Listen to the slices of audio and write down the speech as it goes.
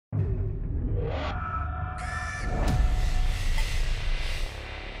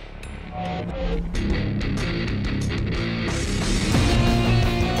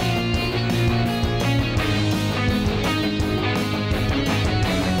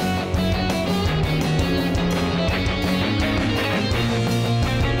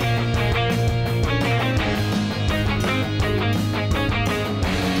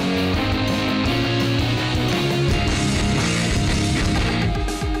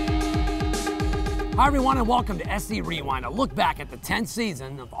Hi everyone and welcome to SC Rewind, a look back at the 10th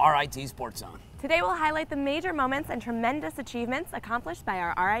season of RIT SportsZone. Today we'll highlight the major moments and tremendous achievements accomplished by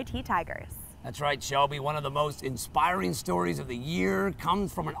our RIT Tigers. That's right, Shelby. One of the most inspiring stories of the year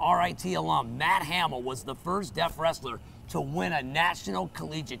comes from an RIT alum. Matt Hamill was the first deaf wrestler to win a national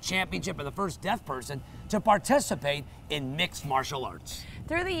collegiate championship and the first deaf person to participate in mixed martial arts.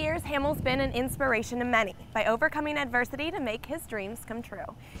 Through the years, Hamill's been an inspiration to many by overcoming adversity to make his dreams come true.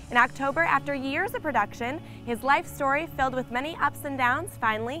 In October, after years of production, his life story filled with many ups and downs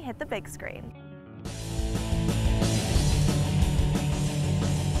finally hit the big screen.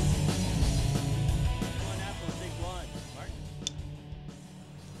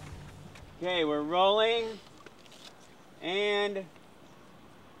 Okay, we're rolling and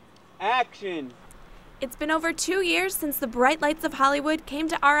action. It's been over 2 years since the bright lights of Hollywood came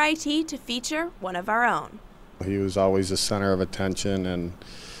to RIT to feature one of our own. He was always the center of attention, and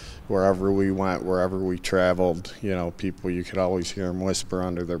wherever we went, wherever we traveled, you know, people, you could always hear him whisper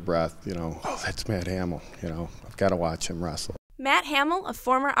under their breath, you know, oh, that's Matt Hamill, you know, I've got to watch him wrestle. Matt Hamill, a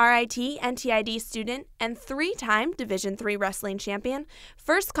former RIT NTID student and 3-time Division III wrestling champion,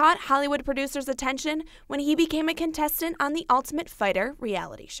 first caught Hollywood producers' attention when he became a contestant on the Ultimate Fighter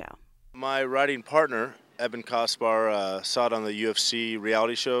reality show. My writing partner, Eben Kaspar, saw it on the UFC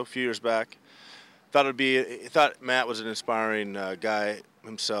reality show a few years back. Thought Matt was an inspiring guy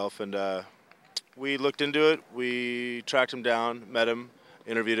himself, and we looked into it. We tracked him down, met him,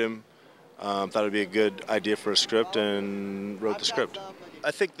 interviewed him. Thought it'd be a good idea for a script and wrote the script.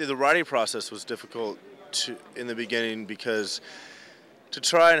 I think the writing process was difficult in the beginning, because to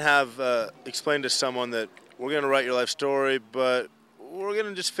try and have explain to someone that we're going to write your life story, but we're going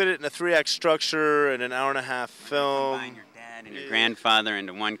to just fit it in a 3-act structure in an hour-and-a-half film. Combine your dad and your grandfather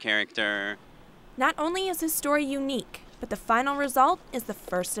into one character. Not only is his story unique, but the final result is the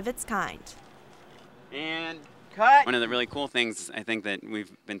first of its kind. And cut! One of the really cool things I think that we've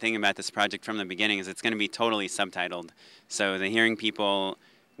been thinking about this project from the beginning is it's going to be totally subtitled. So the hearing people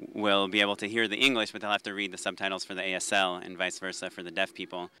will be able to hear the English, but they'll have to read the subtitles for the ASL, and vice versa for the deaf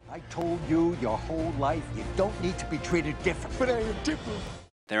people. I told you your whole life you don't need to be treated different. But I am different.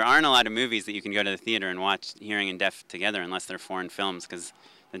 There aren't a lot of movies that you can go to the theater and watch hearing and deaf together unless they're foreign films, because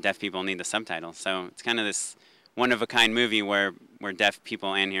the deaf people need the subtitles. So it's kind of this one-of-a-kind movie where deaf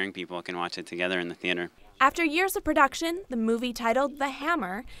people and hearing people can watch it together in the theater. After years of production, the movie, titled The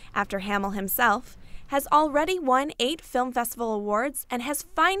Hammer, after Hamill himself, has already won 8 film festival awards and has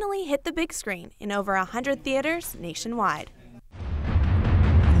finally hit the big screen in over 100 theaters nationwide.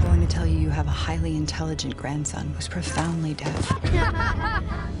 I'm going to tell you have a highly intelligent grandson who's profoundly deaf.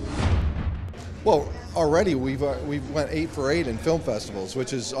 Well, already we've went 8 for 8 in film festivals,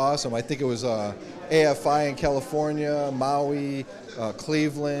 which is awesome. I think it was AFI in California, Maui,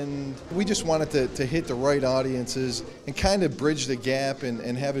 Cleveland. We just wanted to hit the right audiences and kind of bridge the gap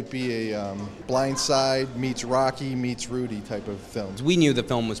and have it be a Blind Side meets Rocky meets Rudy type of film. We knew the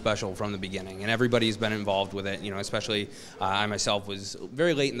film was special from the beginning, and everybody's been involved with it. You know, especially I myself was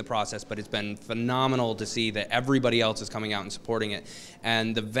very late in the process, but it's been phenomenal to see that everybody else is coming out and supporting it.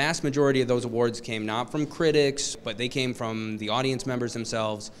 And the vast majority of those awards came not from critics, but they came from the audience members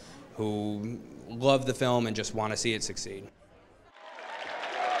themselves, who love the film and just want to see it succeed.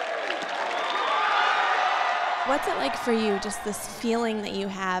 What's it like for you, just this feeling that you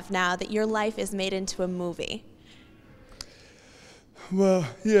have now that your life is made into a movie? Well,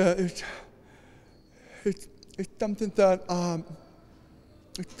 yeah, it's something that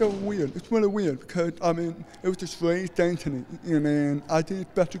it's so weird. It's really weird because I mean it was a strange thing to me, and I didn't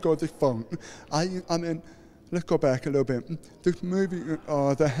expect to go this far. I mean, let's go back a little bit. This movie,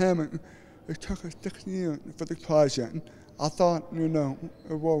 The Hammer, it took us 6 years for the project. I thought, you know,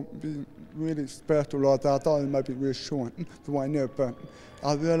 it won't be really special, or I thought it might be really short for one year, but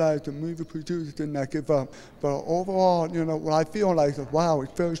I realized the movie producers did not give up. But overall, you know, what I feel like is, wow,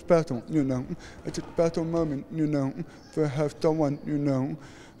 it's very special, you know. It's a special moment, you know, to have someone, you know,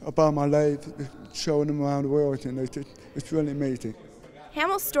 about my life, showing them around the world, and it's really amazing.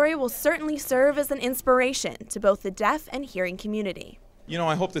 Hamill's story will certainly serve as an inspiration to both the deaf and hearing community. You know,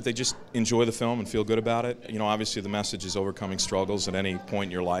 I hope that they just enjoy the film and feel good about it. You know, obviously the message is overcoming struggles at any point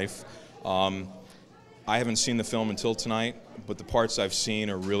in your life. I haven't seen the film until tonight, but the parts I've seen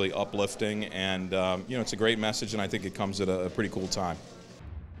are really uplifting, and you know, it's a great message, and I think it comes at a pretty cool time.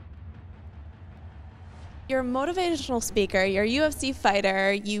 You're a motivational speaker, you're a UFC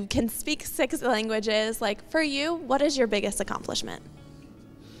fighter, you can speak 6 languages. Like, for you, what is your biggest accomplishment?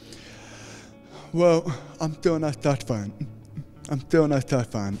 Well, I'm still not that fun. I'm still not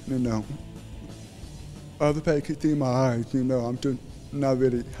that fun, you know. Everybody can see my eyes, you know, I'm just not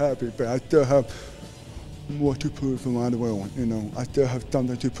really happy, but I still have more to prove from around the world. You know, I still have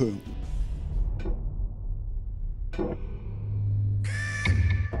something to prove.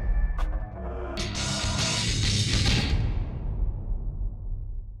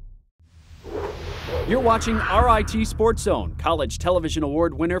 You're watching RIT SportsZone, College Television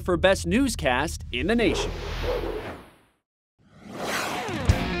Award winner for Best Newscast in the nation.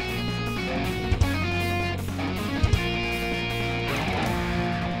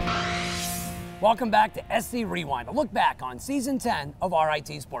 Welcome back to SC Rewind, a look back on Season 10 of RIT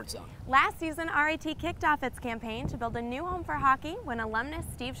SportsZone. Last season, RIT kicked off its campaign to build a new home for hockey when alumnus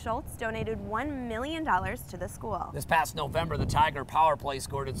Steve Schultz donated $1 million to the school. This past November, the Tiger Power Play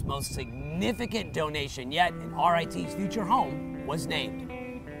scored its most significant donation yet, and RIT's future home was named.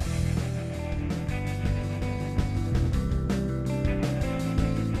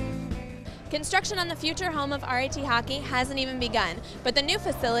 Construction on the future home of RIT hockey hasn't even begun, but the new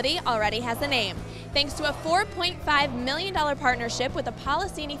facility already has a name. Thanks to a $4.5 million partnership with the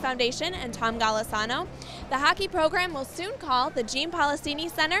Policini Foundation and Tom Golisano, the hockey program will soon call the Gene Policini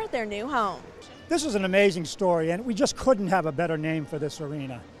Center their new home. This is an amazing story, and we just couldn't have a better name for this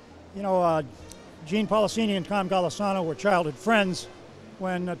arena. You know, Gene Policini and Tom Golisano were childhood friends.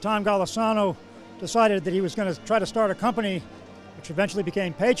 When Tom Golisano decided that he was going to try to start a company, which eventually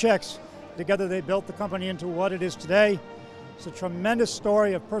became Paychecks, together they built the company into what it is today. It's a tremendous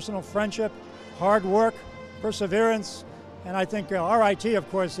story of personal friendship, hard work, perseverance, and I think RIT, of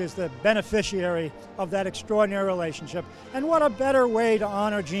course, is the beneficiary of that extraordinary relationship. And what a better way to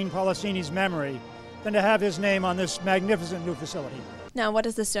honor Gene Policini's memory than to have his name on this magnificent new facility. Now, what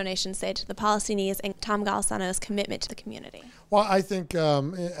does this donation say to the Policinis and Tom Golisano's commitment to the community? Well, I think,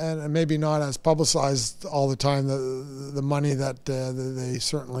 and maybe not as publicized all the time, the money that they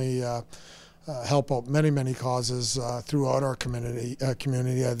certainly help out many causes throughout our community. The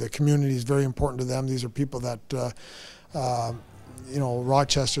community is very important to them. These are people that, you know,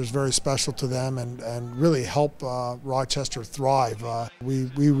 Rochester is very special to them and really help Rochester thrive. We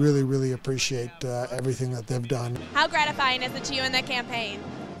really appreciate everything that they've done. How gratifying is it to you in the campaign?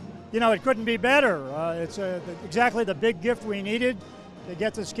 You know, it couldn't be better. It's exactly the big gift we needed to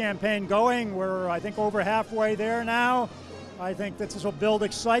get this campaign going. We're, I think, over halfway there now. I think that this will build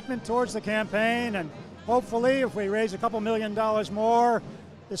excitement towards the campaign, and hopefully if we raise a couple $1 million more,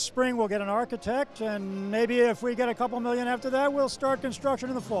 this spring we'll get an architect, and maybe if we get a couple million after that, we'll start construction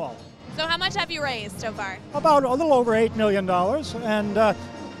in the fall. So how much have you raised so far? About a little over $8 million, and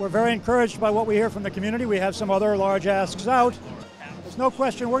we're very encouraged by what we hear from the community. We have some other large asks out. There's no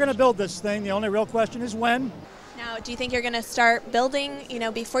question we're going to build this thing. The only real question is when. Now, do you think you're going to start building, you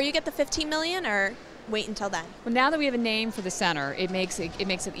know, before you get the $15 million, or wait until then? Well, now that we have a name for the center, it makes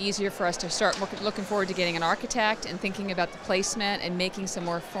it easier for us to start looking forward to getting an architect and thinking about the placement and making some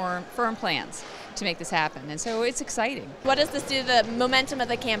more firm plans to make this happen. And so it's exciting. What does this do to the momentum of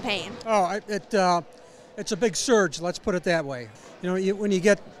the campaign? Oh, it's a big surge, let's put it that way. You know, when you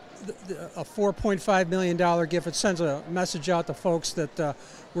get a $4.5 million gift, it sends a message out to folks that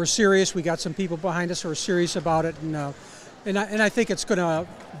we're serious. We got some people behind us who are serious about it, and I think it's going to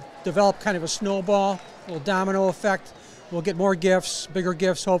develop kind of a snowball, a little domino effect. We'll get more gifts, bigger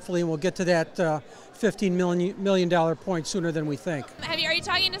gifts, hopefully, and we'll get to that $15 million point sooner than we think. Are you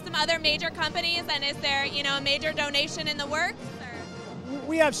talking to some other major companies, and is there, you know, a major donation in the works? Or?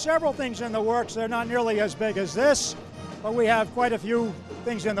 We have several things in the works. They're not nearly as big as this, but we have quite a few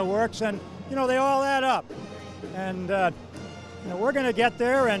things in the works, and you know, they all add up. And you know, we're going to get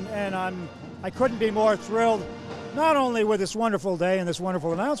there, and I couldn't be more thrilled, not only with this wonderful day and this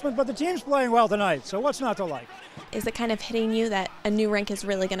wonderful announcement, but the team's playing well tonight, so what's not to like? Is it kind of hitting you that a new rink is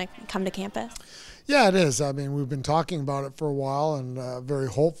really going to come to campus? Yeah, it is. I mean, we've been talking about it for a while and very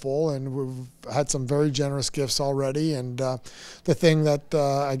hopeful, and we've had some very generous gifts already. And the thing that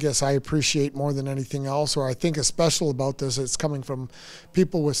I guess I appreciate more than anything else, or I think is special about this, it's coming from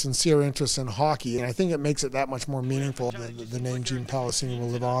people with sincere interest in hockey. And I think it makes it that much more meaningful. The name Gene Policini will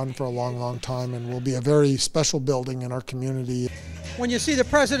live on for a long time and will be a very special building in our community. When you see the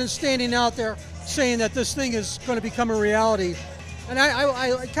president standing out there saying that this thing is going to become a reality, and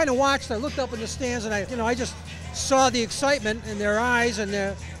I kind of watched. I looked up in the stands, and I just saw the excitement in their eyes and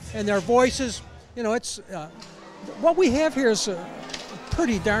their voices. You know, it's what we have here is a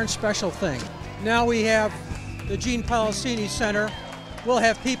pretty darn special thing. Now we have the Gene Policini Center. We'll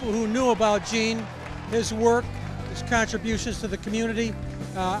have people who knew about Gene, his work, his contributions to the community.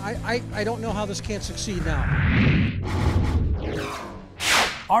 I don't know how this can't succeed now.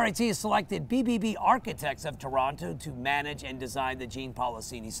 RIT has selected BBB Architects of Toronto to manage and design the Gene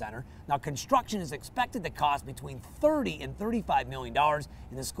Policini Center. Now, construction is expected to cost between $30 and $35 million,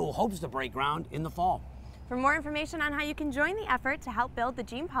 and the school hopes to break ground in the fall. For more information on how you can join the effort to help build the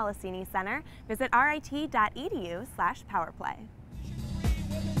Gene Policini Center, visit rit.edu/powerplay.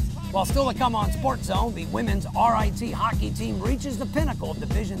 Well, still to come on SportsZone, the women's RIT hockey team reaches the pinnacle of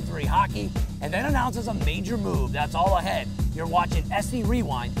Division III hockey and then announces a major move. That's all ahead. You're watching SC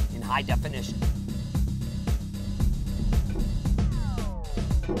Rewind in high definition.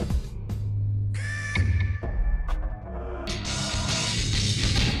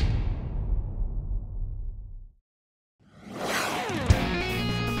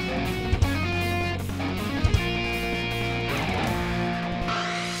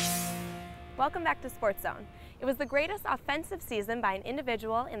 Welcome back to SportsZone. It was the greatest offensive season by an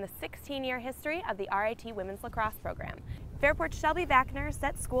individual in the 16-year history of the RIT women's lacrosse program. Fairport's Shelby Wagner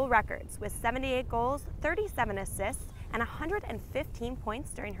set school records with 78 goals, 37 assists, and 115 points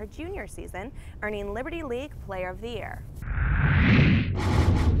during her junior season, earning Liberty League Player of the Year.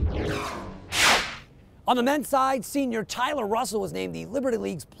 On the men's side, senior Tyler Russell was named the Liberty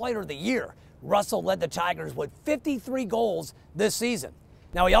League's Player of the Year. Russell led the Tigers with 53 goals this season.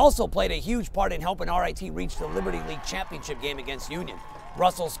 Now, he also played a huge part in helping RIT reach the Liberty League championship game against Union.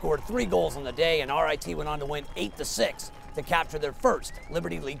 Russell scored 3 goals on the day, and RIT went on to win 8-6 to capture their first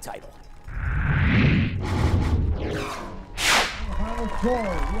Liberty League title.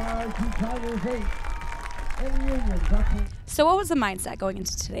 So what was the mindset going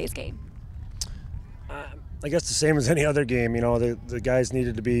into today's game? I guess the same as any other game. You know, the guys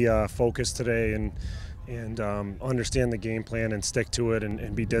needed to be focused today and understand the game plan and stick to it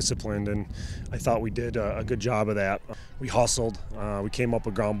and be disciplined, and I thought we did a good job of that. We hustled, we came up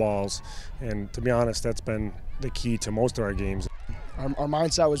with ground balls, and to be honest, that's been the key to most of our games. Our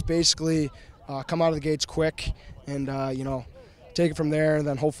mindset was basically come out of the gates quick and you know, take it from there, and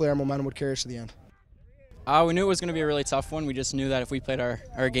then hopefully our momentum would carry us to the end. We knew it was going to be a really tough one. We just knew that if we played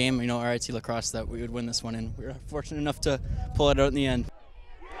our game, you know, RIT lacrosse, that we would win this one, and we were fortunate enough to pull it out in the end.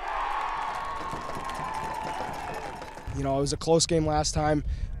 You know, it was a close game last time.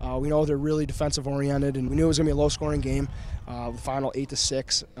 We know they're really defensive oriented, and we knew it was going to be a low-scoring game. The final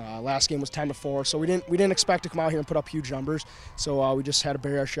 8-6. Last game was 10-4, so we didn't expect to come out here and put up huge numbers. So we just had to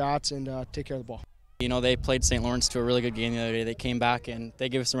bury our shots and take care of the ball. You know, they played St. Lawrence to a really good game the other day. They came back and they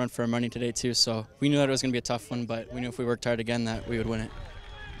gave us a run for our money today too. So we knew that it was going to be a tough one, but we knew if we worked hard again that we would win it.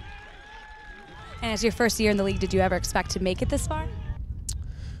 And as your first year in the league, did you ever expect to make it this far?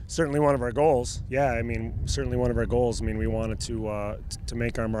 Certainly one of our goals. Yeah, I mean, certainly one of our goals. I mean, we wanted to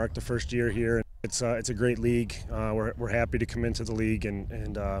make our mark the first year here. It's a great league. We're happy to come into the league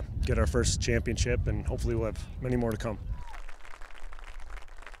and get our first championship, and hopefully we'll have many more to come.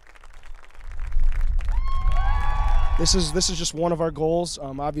 This is just one of our goals.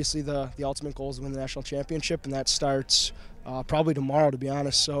 Obviously, the ultimate goal is to win the national championship, and that starts probably tomorrow, to be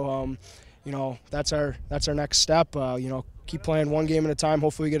honest. So, you know, that's our next step. You know, keep playing one game at a time.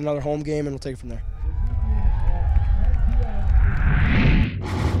 Hopefully, we get another home game, and we'll take it from there.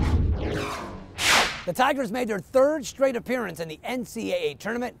 The Tigers made their third straight appearance in the NCAA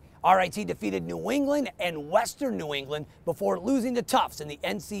tournament. RIT defeated New England and Western New England before losing to Tufts in the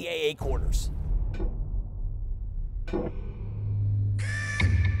NCAA quarters.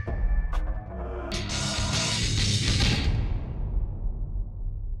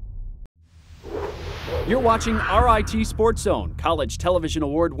 You're watching RIT SportsZone, College Television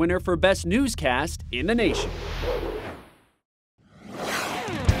Award winner for Best Newscast in the nation.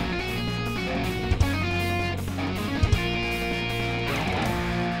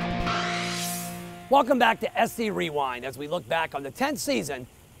 Welcome back to SC Rewind as we look back on the 10th season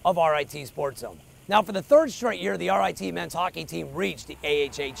of RIT SportsZone. Now, for the third straight year, the RIT men's hockey team reached the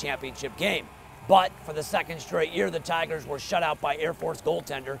AHA championship game. But for the second straight year, the Tigers were shut out by Air Force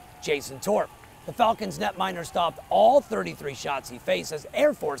goaltender Jason Torp. The Falcons netminder stopped all 33 shots he faced as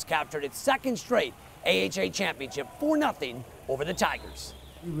Air Force captured its second straight AHA championship 4-0 over the Tigers.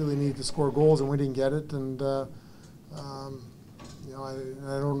 We really needed to score goals, and we didn't get it. And you know,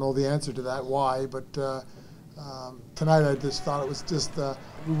 I don't know the answer to that, why, but tonight I just thought it was just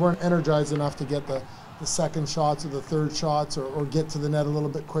we weren't energized enough to get the second shots or the third shots or get to the net a little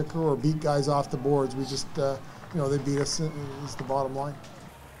bit quicker or beat guys off the boards. We just, you know, they beat us is the bottom line.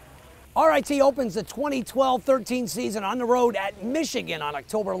 RIT opens the 2012-13 season on the road at Michigan on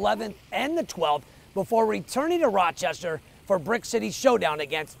October 11th and the 12th before returning to Rochester for Brick City's showdown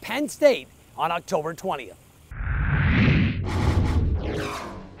against Penn State on October 20th.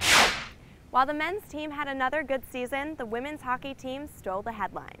 While the men's team had another good season, the women's hockey team stole the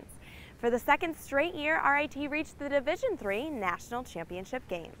headlines. For the second straight year, RIT reached the Division III National Championship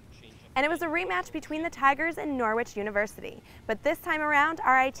game. And it was a rematch between the Tigers and Norwich University. But this time around,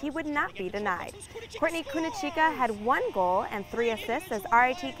 RIT would not be denied. Courtney Kunachika had 1 goal and 3 assists as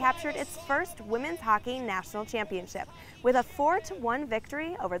RIT captured its first women's hockey national championship with a 4-1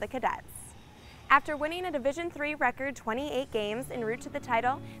 victory over the Cadets. After winning a Division III record 28 games en route to the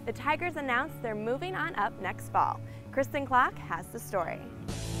title, the Tigers announced they're moving on up next fall. Kristen Clark has the story.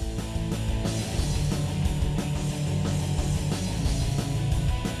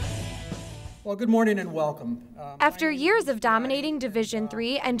 Well, good morning and welcome. After years of dominating Division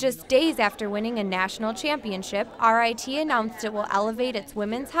III and just days after winning a national championship, RIT announced it will elevate its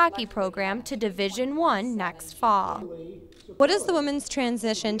women's hockey program to Division I next fall. What does the women's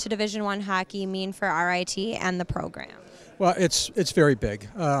transition to Division I hockey mean for RIT and the program? Well, it's very big.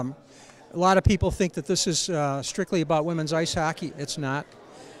 A lot of people think that this is strictly about women's ice hockey. It's not.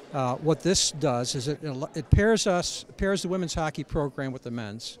 What this does is it pairs the women's hockey program with the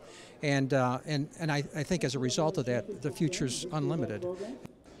men's. And I think as a result of that, the future's unlimited.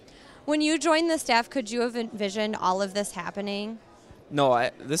 When you joined the staff, could you have envisioned all of this happening? No,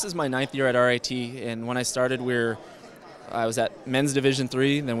 this is my 9th year at RIT, and when I started, I was at men's Division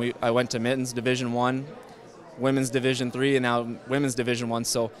III, then I went to men's Division I, women's Division III, and now women's Division I.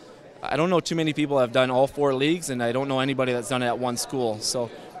 So I don't know too many people that have done all 4 leagues, and I don't know anybody that's done it at one school.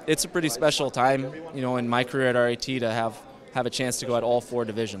 So it's a pretty special time, in my career at RIT to have a chance to go at all 4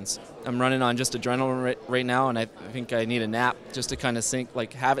 divisions. I'm running on just adrenaline right now, and I think I need a nap just to kind of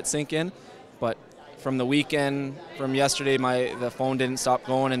have it sink in. But from the weekend, from yesterday, the phone didn't stop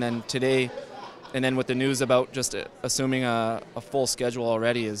going, and then today, and then with the news about just assuming a full schedule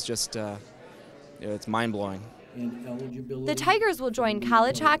already is just, it's mind-blowing. The Tigers will join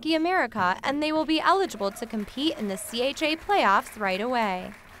College Hockey America, and they will be eligible to compete in the CHA playoffs right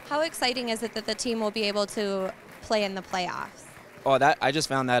away. How exciting is it that the team will be able to play in the playoffs? Oh, I just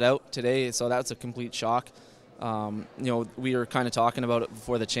found that out today, so that's a complete shock. We were kind of talking about it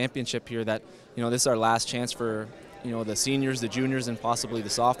before the championship here that, this is our last chance for, the seniors, the juniors, and possibly the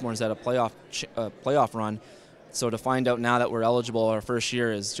sophomores at a playoff run. So to find out now that we're eligible our first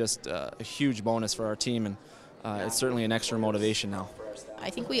year is just a huge bonus for our team, and it's certainly an extra motivation now. I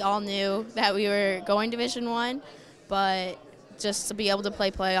think we all knew that we were going Division I, but just to be able to play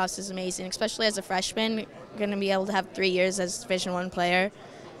playoffs is amazing, especially as a freshman. Going to be able to have 3 years as a Division I player.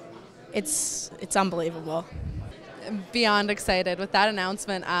 It's unbelievable. Beyond excited with that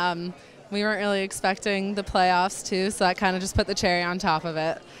announcement. We weren't really expecting the playoffs too, so that kind of just put the cherry on top of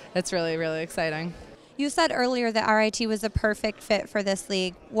it. It's really, really exciting. You said earlier that RIT was a perfect fit for this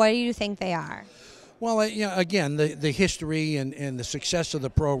league. What do you think they are? Well, again, the history and the success of the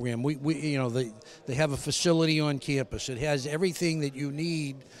program. They have a facility on campus. It has everything that you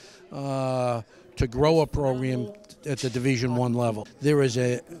need to grow a program at the Division I level. There is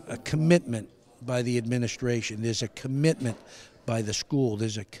a commitment by the administration. There's a commitment by the school.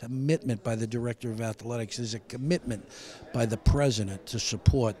 There's a commitment by the director of athletics. There's a commitment by the president to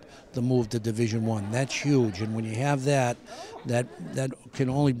support the move to Division I. That's huge. And when you have that can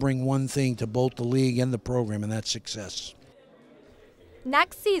only bring one thing to both the league and the program, and that's success.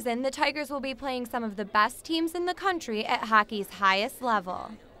 Next season, the Tigers will be playing some of the best teams in the country at hockey's highest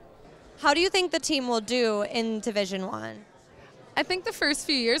level. How do you think the team will do in Division I? I think the first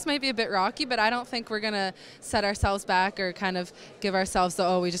few years might be a bit rocky, but I don't think we're going to set ourselves back or kind of give ourselves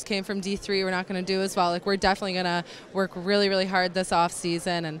the, we just came from D3, we're not going to do as well. We're definitely going to work really, really hard this off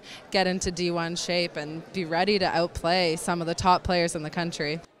season and get into D1 shape and be ready to outplay some of the top players in the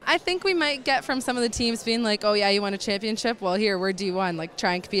country. I think we might get from some of the teams being like, oh yeah, you won a championship, well here, we're D1,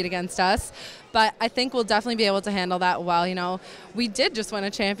 try and compete against us. But I think we'll definitely be able to handle that well. We did just win a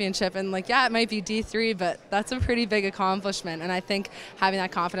championship, and yeah, it might be D3, but that's a pretty big accomplishment, and I think having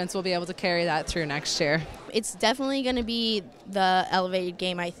that confidence, we'll be able to carry that through next year. It's definitely going to be the elevated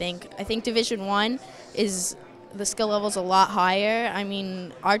game, I think. I think Division I is, the skill level's a lot higher. I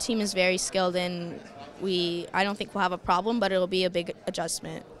mean, our team is very skilled, and I don't think we'll have a problem, but it'll be a big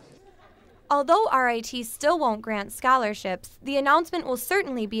adjustment. Although RIT still won't grant scholarships, the announcement will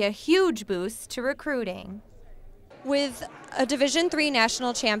certainly be a huge boost to recruiting. With a Division III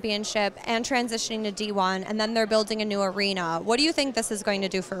national championship and transitioning to D1, and then they're building a new arena, what do you think this is going to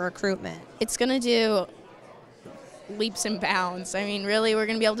do for recruitment? It's going to do leaps and bounds. I mean, really, we're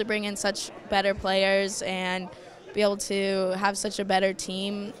going to be able to bring in such better players and be able to have such a better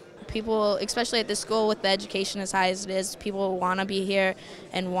team. People, especially at this school with the education as high as it is, people want to be here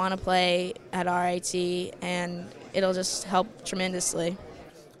and want to play at RIT, and it'll just help tremendously.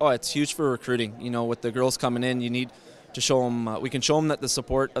 Oh, it's huge for recruiting. With the girls coming in, you need to show them, we can show them that the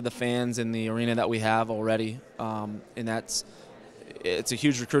support of the fans in the arena that we have already, and it's a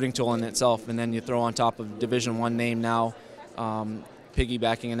huge recruiting tool in itself. And then you throw on top of Division I name now,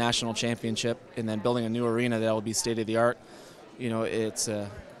 piggybacking a national championship, and then building a new arena that will be state of the art. You know, it's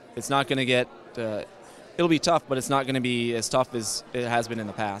not going to get. It'll be tough, but it's not going to be as tough as it has been in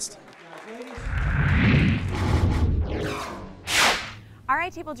the past.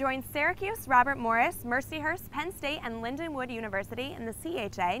 RIT will join Syracuse, Robert Morris, Mercyhurst, Penn State, and Lindenwood University in the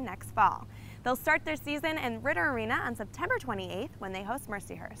CHA next fall. They'll start their season in Ritter Arena on September 28th when they host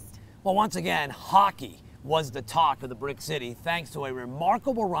Mercyhurst. Well, once again, hockey was the talk of the Brick City thanks to a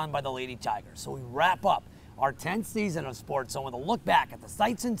remarkable run by the Lady Tigers. So we wrap up our 10th season of SportsZone with a look back at the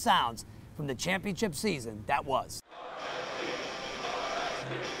sights and sounds from the championship season that was.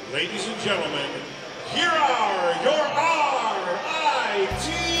 Ladies and gentlemen, here are your RIT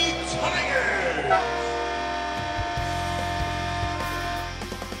Tigers!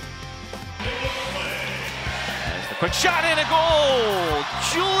 There's the quick shot and a goal!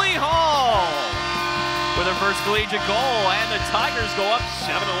 Julie Hall with her first collegiate goal, and the Tigers go up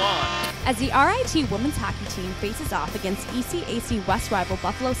 7-1. As the RIT women's hockey team faces off against ECAC West rival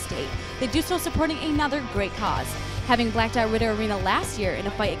Buffalo State, they do so supporting another great cause. Having blacked out Ritter Arena last year in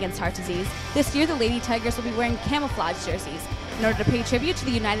a fight against heart disease, this year the Lady Tigers will be wearing camouflage jerseys in order to pay tribute to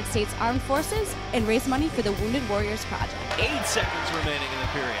the United States Armed Forces and raise money for the Wounded Warriors Project. 8 seconds remaining in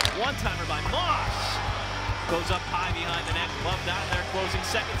the period. One-timer by Moss. Goes up high behind the net, gloved out there, closing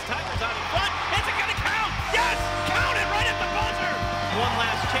seconds. Tigers out in front. Is it going to count? Yes! Count it right at the buzzer! One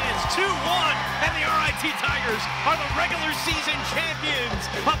last chance, 2-1, and the RIT Tigers are the regular season champions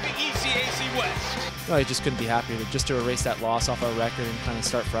of the ECAC West. No, I just couldn't be happier just to erase that loss off our record and kind of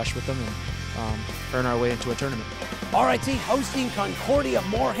start fresh with them and earn our way into a tournament. RIT hosting Concordia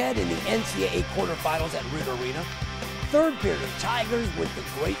Moorhead in the NCAA quarterfinals at Ritter Arena. Third period, Tigers with the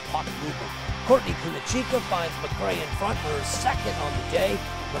great puck movement. Courtney Kunachika finds McCray in front for her second on the day.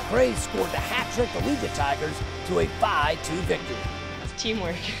 McCray scored the hat trick to lead the Tigers to a 5-2 victory.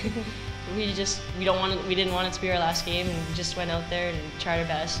 Teamwork. we didn't want it to be our last game, and we just went out there and tried our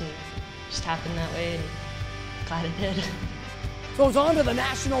best, and it just happened that way, and glad it did. So it's on to the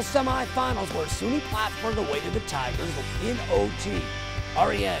national semifinals where SUNY Plattsburgh awaited the Tigers in OT.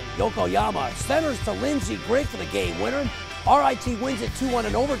 REN Yokoyama centers to Lindsey Grigg for the game winner. RIT wins it 2-1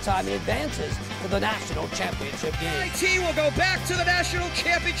 in overtime and advances to the national championship game. RIT will go back to the national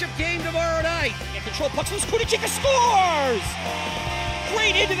championship game tomorrow night. And control pucks with Kunachika scores!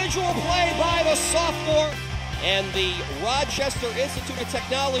 Great individual play by the sophomore. And the Rochester Institute of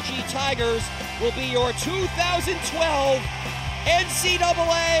Technology Tigers will be your 2012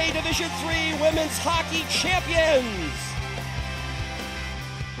 NCAA Division III Women's Hockey Champions.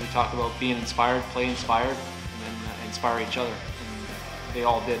 We talk about being inspired, play inspired, and then inspire each other. And they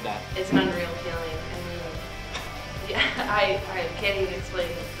all did that. It's an unreal feeling. I mean, yeah, I can't even explain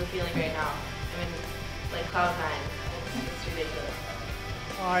the feeling right now. I mean, like cloud nine. It's ridiculous.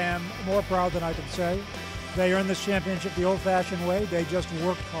 I am more proud than I can say. They earned this championship the old-fashioned way. They just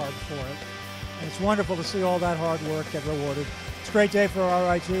worked hard for it. And it's wonderful to see all that hard work get rewarded. It's a great day for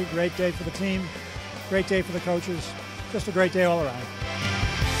RIT, great day for the team, great day for the coaches, just a great day all around.